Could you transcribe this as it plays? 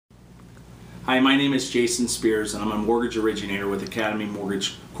Hi, my name is Jason Spears, and I'm a mortgage originator with Academy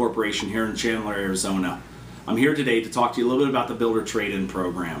Mortgage Corporation here in Chandler, Arizona. I'm here today to talk to you a little bit about the Builder Trade-In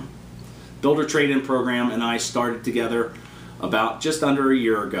Program. Builder Trade-In Program and I started together about just under a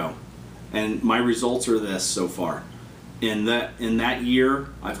year ago, and my results are this so far. In that year,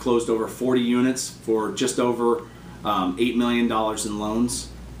 I've closed over 40 units for just over $8 million in loans,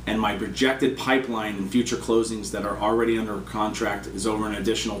 and my projected pipeline and future closings that are already under contract is over an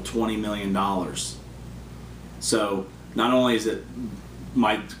additional $20 million. So not only is it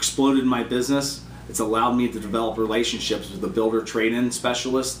exploded my business, it's allowed me to develop relationships with the builder trade-in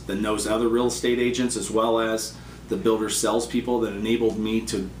specialist that knows other real estate agents, as well as the builder salespeople that enabled me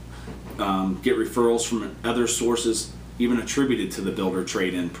to get referrals from other sources even attributed to the builder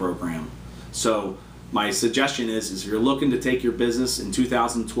trade-in program. So my suggestion is if you're looking to take your business in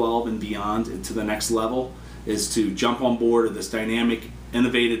 2012 and beyond into the next level, is to jump on board of this dynamic,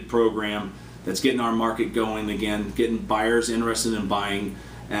 innovative program that's getting our market going again, getting buyers interested in buying,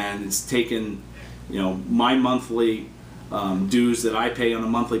 and it's taken, my monthly dues that I pay on a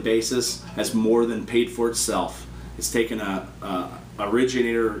monthly basis has more than paid for itself. It's taken a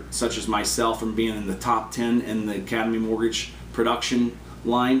originator such as myself from being in the top 10 in the Academy Mortgage production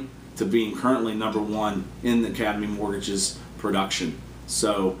line to being currently #1 in the Academy Mortgage's production.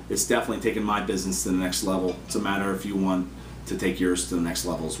 So it's definitely taken my business to the next level. It's a matter if you want to take yours to the next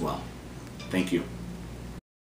level as well. Thank you.